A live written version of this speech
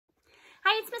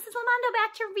Hi, it's Mrs. Lamondo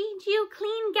back to read you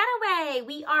Clean Getaway.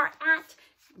 We are at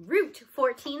Route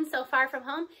 14, so far from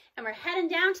home, and we're heading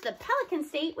down to the Pelican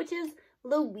State, which is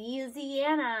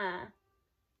Louisiana.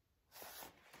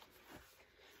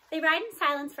 They ride in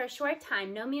silence for a short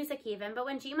time, no music even, but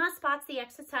when Gma spots the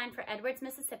exit sign for Edwards,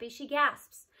 Mississippi, she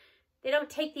gasps. They don't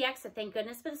take the exit, thank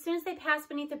goodness, but as soon as they pass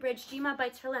beneath the bridge, Gma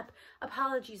bites her lip.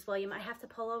 Apologies, William, I have to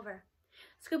pull over.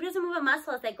 Scoop doesn't move a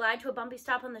muscle as they glide to a bumpy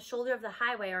stop on the shoulder of the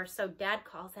highway, or so Dad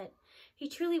calls it. He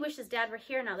truly wishes Dad were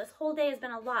here now. This whole day has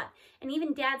been a lot, and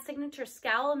even Dad's signature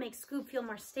scowl makes Scoop feel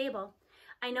more stable.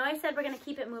 I know I said we're going to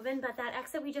keep it moving, but that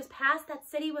exit we just passed, that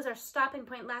city was our stopping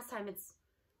point last time. It's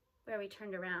where we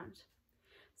turned around.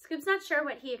 Scoop's not sure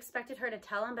what he expected her to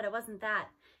tell him, but it wasn't that.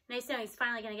 Nice to know he's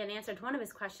finally going to get an answer to one of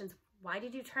his questions. Why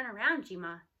did you turn around,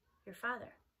 Gma? Your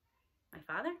father. My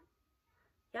father?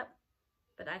 Yep.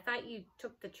 But I thought you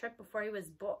took the trip before he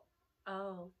was born.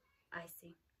 Oh, I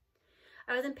see.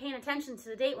 I wasn't paying attention to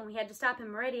the date when we had to stop in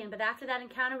Meridian, but after that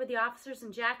encounter with the officers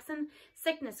in Jackson,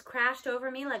 sickness crashed over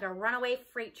me like a runaway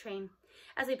freight train.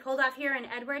 As we pulled off here in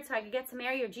Edwards so I could get to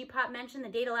Mary, your G-Pop mentioned the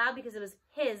date aloud because it was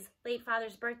his late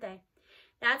father's birthday.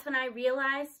 That's when I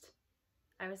realized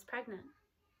I was pregnant.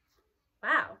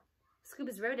 Wow. Scoop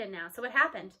is riveted now. So what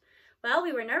happened? Well,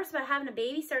 we were nervous about having a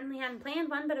baby, certainly hadn't planned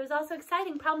one, but it was also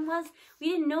exciting. Problem was, we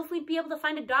didn't know if we'd be able to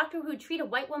find a doctor who would treat a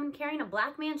white woman carrying a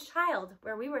black man's child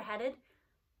where we were headed.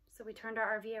 So we turned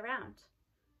our RV around.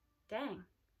 Dang.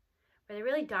 Were there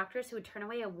really doctors who would turn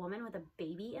away a woman with a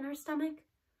baby in her stomach?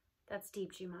 That's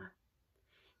deep, Gma.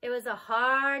 It was a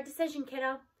hard decision,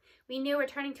 kiddo. We knew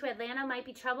returning to Atlanta might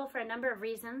be trouble for a number of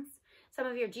reasons. Some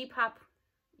of your G-Pop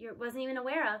wasn't even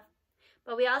aware of.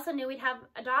 But we also knew we'd have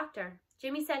a doctor.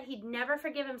 Jimmy said he'd never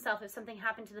forgive himself if something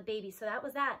happened to the baby, so that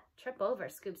was that. Trip over,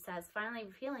 Scoop says, finally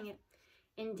feeling it.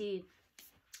 Indeed.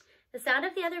 The sound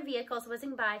of the other vehicles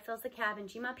whizzing by fills the cabin.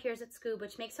 Gma peers at Scoop,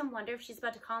 which makes him wonder if she's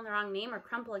about to call him the wrong name or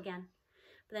crumple again.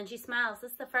 But then she smiles.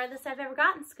 This is the farthest I've ever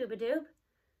gotten, Scooby-Doob.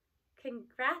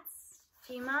 Congrats,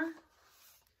 Gma.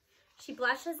 She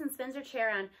blushes and spins her chair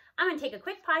around. I'm going to take a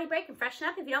quick potty break and freshen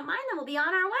up. If you don't mind, then we'll be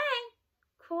on our way.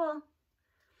 Cool.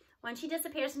 When she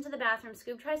disappears into the bathroom,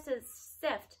 Scoop tries to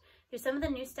sift through some of the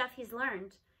new stuff he's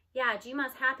learned. Yeah,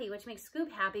 Gma's happy, which makes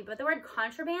Scoop happy, but the word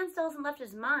contraband still hasn't left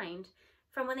his mind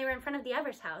from when they were in front of the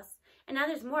Evers house. And now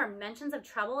there's more mentions of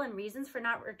trouble and reasons for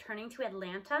not returning to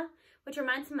Atlanta, which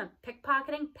reminds him of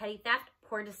pickpocketing, petty theft,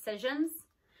 poor decisions.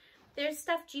 There's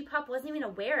stuff G-Pop wasn't even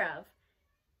aware of.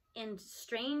 And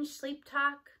strange sleep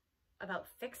talk about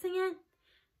fixing it.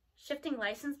 Shifting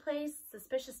license plates,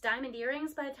 suspicious diamond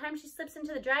earrings. By the time she slips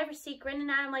into the driver's seat, grinning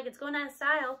at him like it's going out of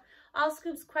style, all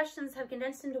Scoop's questions have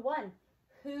condensed into one.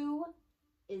 Who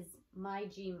is my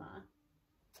Gma?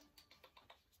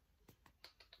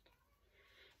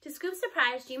 To Scoop's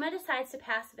surprise, Gma decides to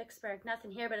pass Vicksburg.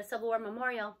 Nothing here but a Civil War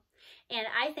memorial. And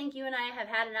I think you and I have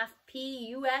had enough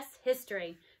PUS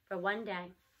history for one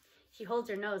day. She holds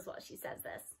her nose while she says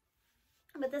this.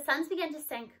 But the suns begin to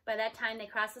sink by that time they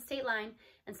cross the state line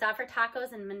and stop for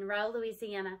tacos in Monroe,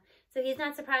 Louisiana. So he's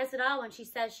not surprised at all when she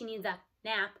says she needs a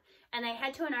nap, and they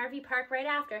head to an RV park right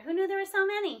after. Who knew there were so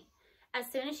many?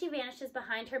 As soon as she vanishes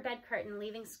behind her bed curtain,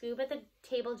 leaving Scoop at the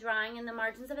table drawing in the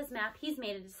margins of his map, he's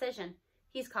made a decision.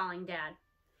 He's calling Dad.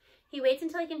 He waits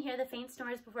until he can hear the faint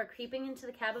snores before creeping into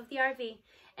the cab of the RV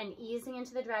and easing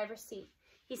into the driver's seat.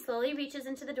 He slowly reaches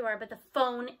into the door, but the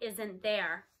phone isn't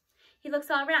there. He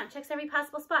looks all around, checks every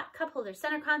possible spot, cup holder,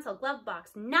 center console, glove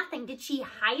box, nothing. Did she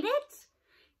hide it?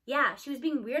 Yeah, she was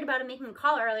being weird about him making a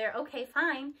call earlier. Okay,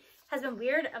 fine. Has been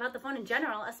weird about the phone in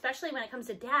general, especially when it comes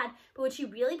to Dad, but would she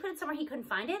really put it somewhere he couldn't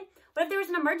find it? What if there was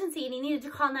an emergency and he needed to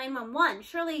call 911?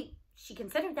 Surely she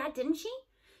considered that, didn't she?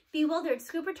 Bewildered,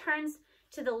 Scoop returns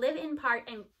to the live-in part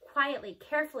and quietly,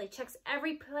 carefully checks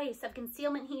every place of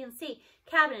concealment he can see.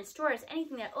 Cabinets, drawers,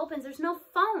 anything that opens. There's no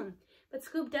phone. But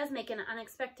Scoop does make an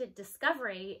unexpected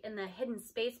discovery in the hidden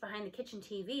space behind the kitchen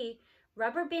TV.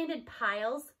 Rubber-banded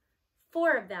piles,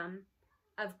 4 of them,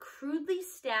 of crudely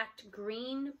stacked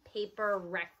green paper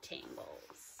rectangles.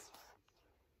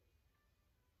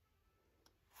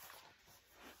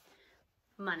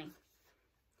 Money.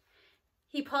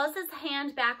 He pulls his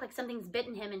hand back like something's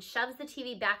bitten him and shoves the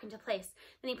TV back into place.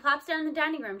 Then he plops down in the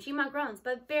dining room. Gma groans,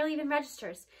 but barely even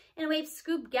registers. In a way,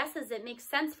 Scoop guesses it makes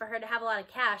sense for her to have a lot of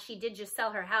cash. She did just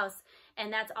sell her house,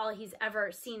 and that's all he's ever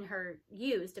seen her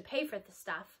use to pay for the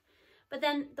stuff. But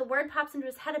then the word pops into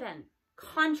his head again.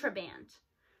 Contraband.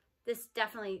 This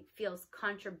definitely feels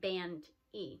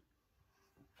contraband-y.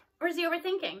 Or is he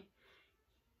overthinking?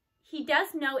 He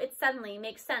does know it suddenly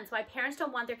makes sense why parents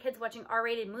don't want their kids watching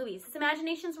R-rated movies. His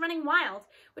imagination's running wild,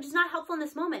 which is not helpful in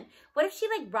this moment. What if she,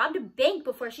 like, robbed a bank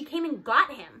before she came and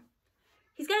got him?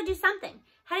 He's got to do something.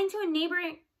 Heading to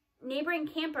a neighboring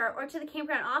camper or to the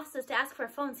campground offices to ask for a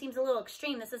phone seems a little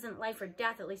extreme. This isn't life or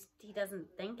death. At least he doesn't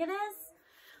think it is.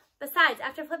 Besides,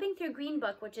 after flipping through Green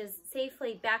Book, which is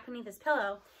safely back beneath his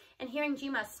pillow, and hearing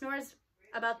Jima snores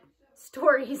about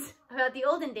stories about the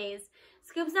olden days,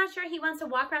 Scoob's not sure he wants to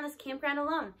walk around this campground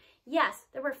alone. Yes,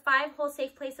 there were 5 whole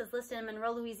safe places listed in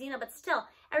Monroe, Louisiana, but still,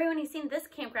 everyone he's seen this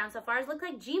campground so far has looked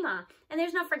like Jima, and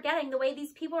there's no forgetting the way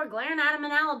these people were glaring at him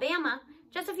in Alabama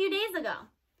just a few days ago.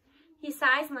 He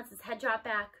sighs and lets his head drop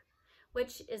back,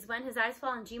 which is when his eyes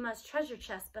fall on Jima's treasure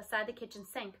chest beside the kitchen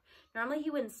sink. Normally he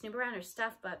wouldn't snoop around her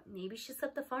stuff, but maybe she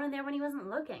slipped the phone in there when he wasn't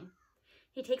looking.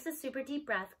 He takes a super deep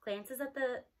breath, glances at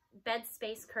the bed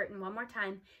space curtain one more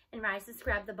time, and rises to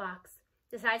grab the box.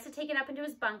 Decides to take it up into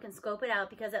his bunk and scope it out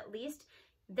because at least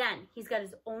then he's got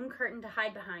his own curtain to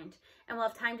hide behind and will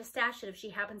have time to stash it if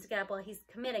she happens to get up while he's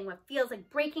committing what feels like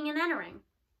breaking and entering.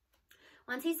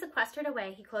 Once he's sequestered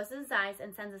away, he closes his eyes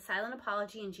and sends a silent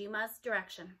apology in Jima's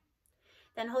direction.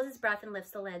 Then holds his breath and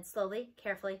lifts the lid, slowly,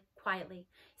 carefully, quietly.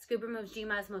 Scoob removes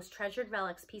Jima's most treasured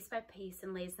relics piece by piece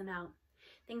and lays them out.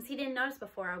 Things he didn't notice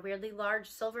before, a weirdly large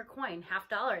silver coin,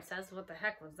 $50, it says, what the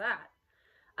heck was that?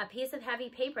 A piece of heavy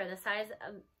paper the size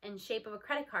and shape of a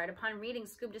credit card. Upon reading,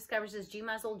 Scoob discovers his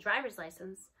Jima's old driver's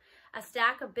license. A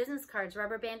stack of business cards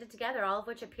rubber banded together, all of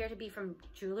which appear to be from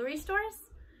jewelry stores.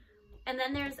 And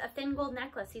then there's a thin gold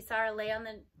necklace he saw her lay on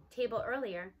the table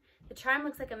earlier. The charm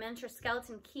looks like a miniature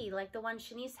skeleton key, like the one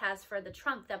Shanice has for the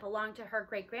trunk that belonged to her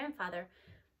great-grandfather,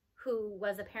 who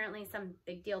was apparently some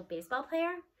big-deal baseball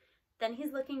player. Then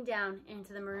he's looking down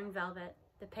into the maroon velvet.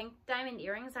 The pink diamond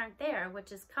earrings aren't there,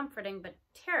 which is comforting but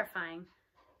terrifying.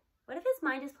 What if his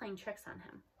mind is playing tricks on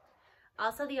him?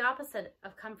 Also the opposite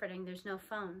of comforting, there's no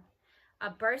phone.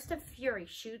 A burst of fury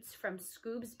shoots from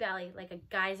Scoob's belly like a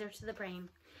geyser to the brain.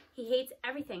 He hates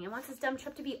everything and wants his dumb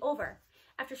trip to be over.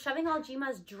 After shoving all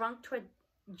Jima's junk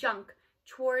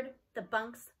toward the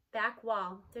bunk's back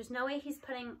wall, there's no way he's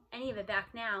putting any of it back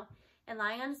now. And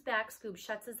lying on his back, Scoob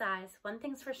shuts his eyes. One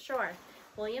thing's for sure,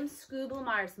 William Scoob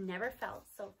Lamar's never felt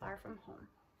so far from home.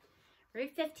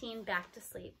 Route 15, back to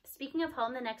sleep. Speaking of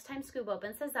home, the next time Scoob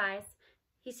opens his eyes,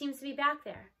 he seems to be back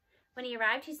there. When he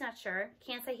arrived, he's not sure.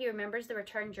 Can't say he remembers the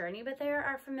return journey, but there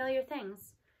are familiar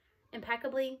things.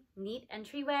 Impeccably neat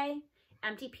entryway,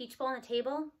 empty peach bowl on the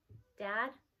table.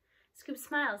 Dad? Scoob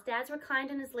smiles. Dad's reclined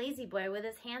in his lazy boy with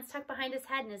his hands tucked behind his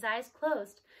head and his eyes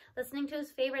closed, listening to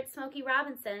his favorite Smokey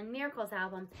Robinson and Miracles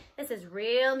album. This is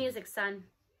real music, son.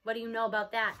 What do you know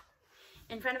about that?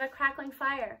 In front of a crackling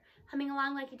fire, humming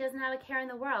along like he doesn't have a care in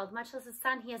the world, much less a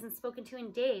son he hasn't spoken to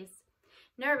in days.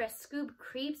 Nervous, Scoob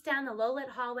creeps down the low-lit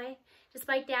hallway.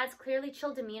 Despite Dad's clearly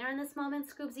chill demeanor in this moment,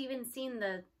 Scoob's seen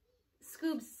the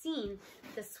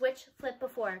switch flip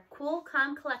before. Cool,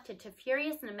 calm, collected, to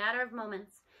furious in a matter of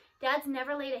moments. Dad's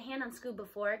never laid a hand on Scoob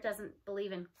before, doesn't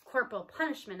believe in corporal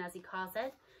punishment, as he calls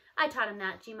it. I taught him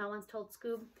that, Jima once told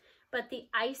Scoob. But the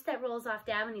ice that rolls off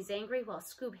Dad when he's angry, well,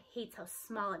 Scoob hates how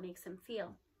small it makes him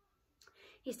feel.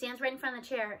 He stands right in front of the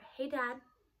chair. Hey, Dad.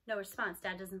 No response.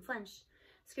 Dad doesn't flinch.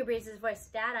 Scoob raises his voice.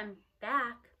 Dad, I'm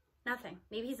back. Nothing.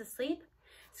 Maybe he's asleep?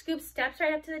 Scoob steps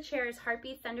right up to the chair, his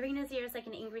heartbeat thundering in his ears like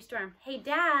an angry storm. Hey,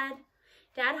 Dad.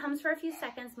 Dad hums for a few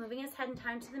seconds, moving his head in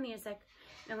time to the music.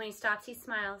 And when he stops, he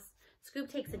smiles. Scoob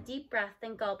takes a deep breath,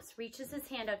 then gulps, reaches his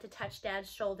hand out to touch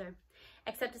Dad's shoulder.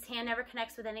 Except his hand never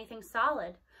connects with anything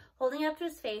solid. Holding it up to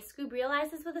his face, Scoob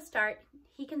realizes with a start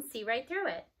he can see right through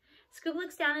it. Scoob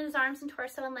looks down at his arms and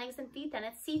torso and legs and feet, then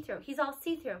it's see-through. He's all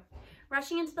see-through.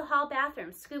 Rushing into the hall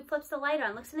bathroom, Scoob flips the light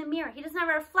on, looks in the mirror. He doesn't have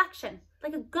a reflection,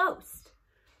 like a ghost.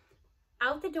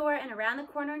 Out the door and around the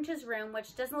corner into his room,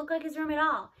 which doesn't look like his room at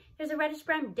all. There's a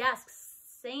reddish-brown desk,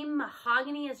 same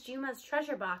mahogany as Jima's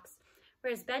treasure box,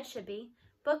 where his bed should be.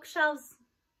 Book-filled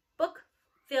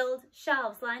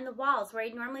shelves line the walls where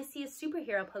he'd normally see his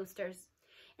superhero posters.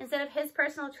 Instead of his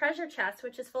personal treasure chest,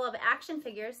 which is full of action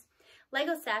figures,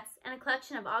 Lego sets, and a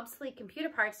collection of obsolete computer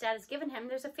parts Dad has given him,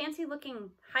 there's a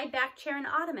fancy-looking high-back chair and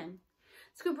ottoman.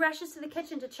 Scoob rushes to the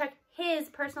kitchen to check his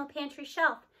personal pantry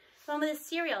shelf, the one with his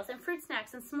cereals and fruit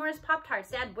snacks and s'mores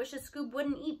Pop-Tarts Dad wishes Scoob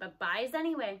wouldn't eat, but buys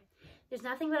anyway. There's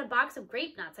nothing but a box of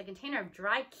grape nuts, a container of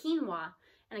dry quinoa,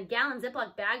 and a gallon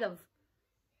Ziploc bag of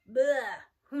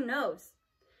who knows.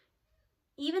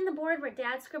 Even the board where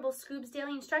Dad scribbles Scoob's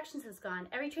daily instructions is gone.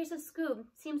 Every trace of Scoob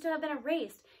seems to have been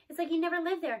erased. It's like he never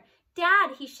lived there.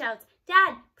 Dad, he shouts.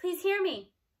 Dad, please hear me.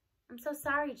 I'm so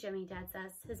sorry, Jimmy, Dad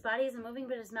says. His body isn't moving,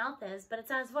 but his mouth is, but it's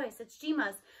not his voice. It's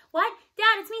Jima's. What?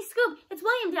 Dad, it's me, Scoob. It's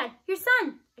William, Dad, your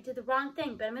son. I did the wrong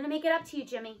thing, but I'm going to make it up to you,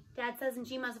 Jimmy, Dad says in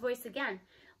Jima's voice again,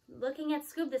 looking at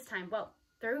Scoob this time. Well,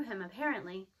 through him,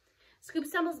 apparently. Scoob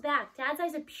stumbles back. Dad's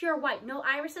eyes are pure white. No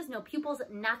irises, no pupils,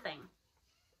 nothing.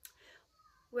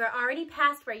 We're already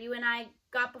past where you and I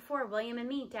got before, William and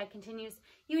me, Dad continues.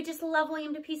 You would just love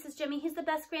William to pieces, Jimmy. He's the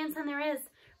best grandson there is.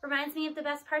 Reminds me of the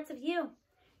best parts of you.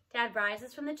 Dad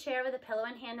rises from the chair with a pillow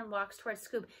in hand and walks towards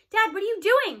Scoob. Dad, what are you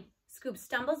doing? Scoob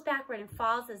stumbles backward and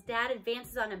falls as Dad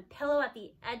advances on him, pillow at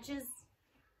the edges,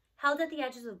 held at the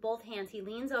edges with both hands. He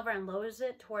leans over and lowers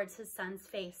it towards his son's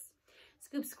face.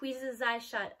 Scoob squeezes his eyes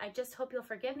shut. I just hope you'll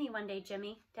forgive me one day,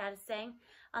 Jimmy, Dad is saying.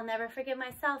 I'll never forgive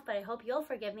myself, but I hope you'll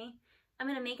forgive me. I'm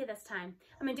going to make it this time.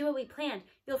 I'm going to do what we planned.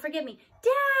 You'll forgive me.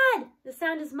 Dad! The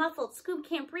sound is muffled. Scoob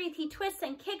can't breathe. He twists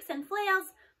and kicks and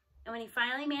flails. And when he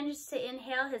finally manages to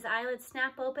inhale, his eyelids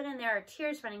snap open and there are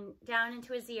tears running down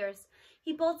into his ears.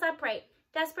 He bolts upright,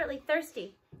 desperately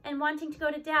thirsty, and wanting to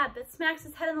go to Dad, but smacks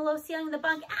his head on the low ceiling of the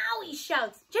bunk. Ow, he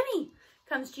shouts. Jimmy!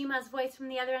 Comes Jima's voice from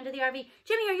the other end of the RV.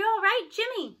 Jimmy, are you all right?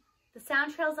 Jimmy! The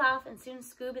sound trails off, and soon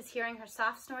Scoob is hearing her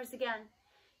soft snores again.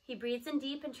 He breathes in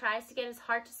deep and tries to get his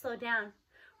heart to slow down.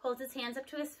 Holds his hands up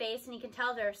to his face, and he can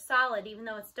tell they're solid even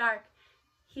though it's dark.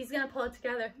 He's going to pull it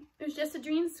together. It was just a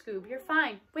dream, Scoob. You're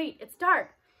fine. Wait, it's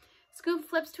dark. Scoob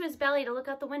flips to his belly to look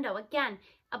out the window. Again,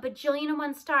 a bajillion and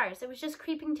one stars. It was just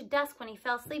creeping to dusk when he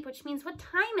fell asleep, which means what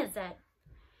time is it?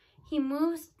 He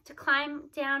moves to climb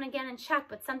down again and check,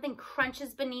 but something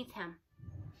crunches beneath him.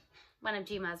 One of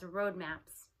Jima's road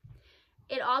maps.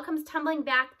 It all comes tumbling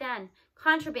back then.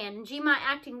 Contraband and Jima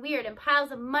acting weird and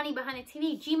piles of money behind the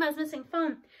TV. Jima's missing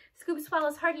phone. Scoob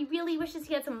swallows hard. He really wishes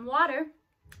he had some water.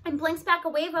 And blinks back a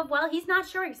wave of, well, he's not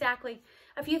sure exactly.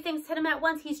 A few things hit him at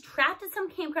once. He's trapped at some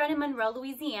campground in Monroe,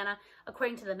 Louisiana,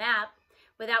 according to the map,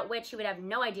 without which he would have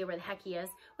no idea where the heck he is.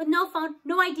 With no phone,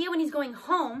 no idea when he's going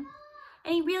home.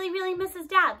 And he really, really misses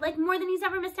Dad, like more than he's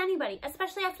ever missed anybody,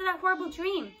 especially after that horrible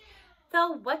dream.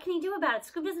 Though, what can he do about it?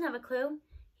 Scoob doesn't have a clue.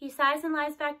 He sighs and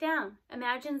lies back down,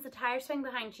 imagines the tire swing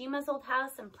behind Jima's old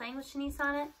house and playing with Shanice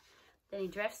on it. Then he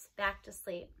drifts back to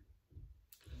sleep.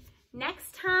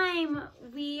 Next time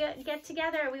we get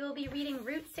together, we will be reading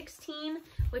Route 16,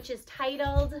 which is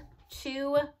titled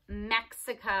To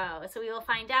Mexico. So we will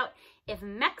find out if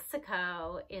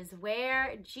Mexico is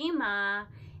where Jima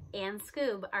and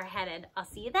Scoob are headed. I'll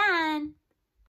see you then.